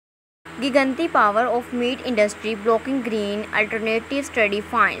Gigantic power of meat industry blocking green alternative study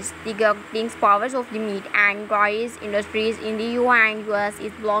finds the gigantic powers of the meat and dairy industries in the EU and US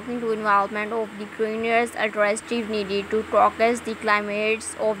is blocking the involvement of the greener alternatives needed to tackle the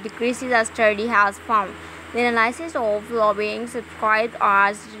climates of the crisis, a study has found. The analysis of lobbying subscribed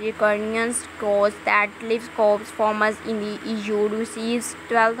as recurring costs that livestock farmers in the EU receives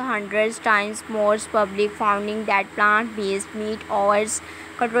 1,200 times more public funding than plant-based meat offers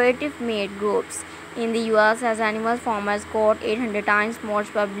cooperative meat groups. In the US, as animal farmers got 800 times more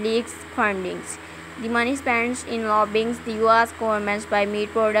public funding. The money spent in lobbying the US government by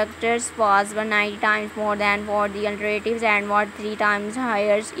meat producers was 190 times more than for the alternatives and was 3 times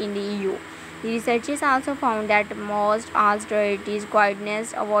higher in the EU. The researchers also found that most alternatives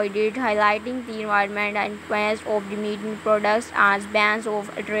guidance avoided highlighting the environmental impact of the meat products as bans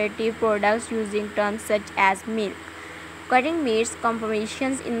of alternative products using terms such as milk. Cutting meat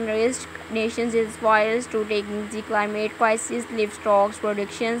consumption in rich nations is vital to tackling the climate crisis. Livestock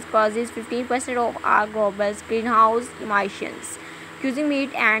production causes 15% of our global greenhouse emissions. Using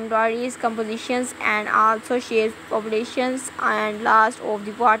meat and dairy compositions and also shapes populations and loss of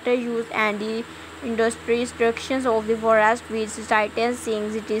the water use and the industry destructions of the forest, which Titan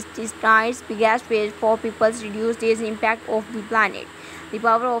thinks it is tonight's biggest way for people to reduce this impact of the planet. The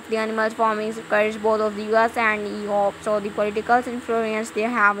power of the animal farming encourages both of the US and Europe, so the political influence they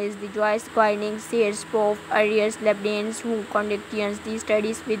have is the joyous guiding seeds of Arias Lebanese who conducted these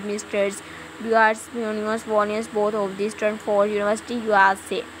studies with Mr. Biars Munoz volumes both of the Stanford University,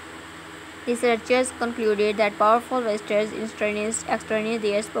 USA. Researchers concluded that powerful Western extraneous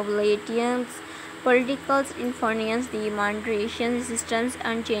their populations political influence, the monetization systems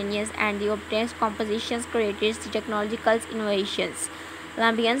and changes, and the obtained compositions created the technological innovations.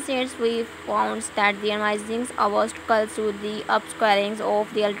 Lambian says we found that the amazing obstacles to the upscaling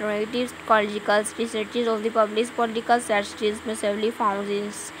of the alternative ecological researches of the public political strategies massively found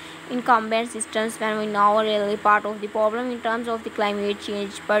in incumbent systems when we now are really part of the problem in terms of the climate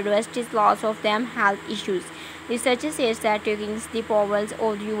change, but rest is lots of them health issues. Researchers say that taking the powers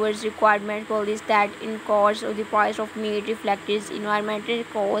of the viewers requirement policies that in course of the price of meat reflects environmental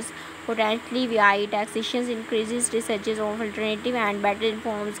costs potentially via taxation increases researches of alternative and better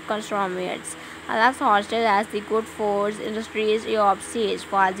informed consumers. Alex Horster as the good foods industries Europe says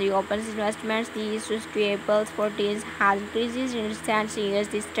while the open investments these sustainable proteins has increased in recent years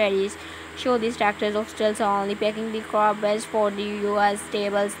the studies show these factors of still only picking the crop best for the US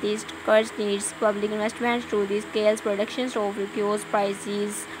tables. These cuts needs public investments to the scales productions of reduced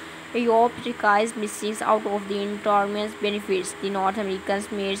prices. Europe requires missing out of the enormous benefits. The North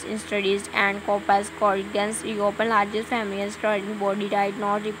Americans made studies and Copas Corrigan's European largest family studying body died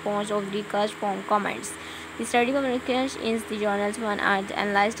not response of the cuts from comments. The study published in the journals One Earth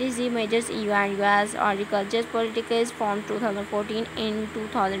analyzed the major EU and US agriculture policies from 2014 in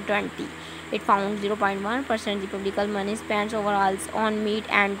 2020. It found 0.1% the public money spent overall on meat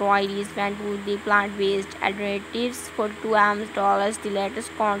and dairy went to the plant-based alternatives for $2 The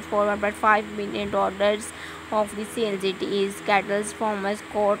latest counts for $1.5 billion of the sales. It is cattle farmers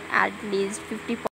got at least 50%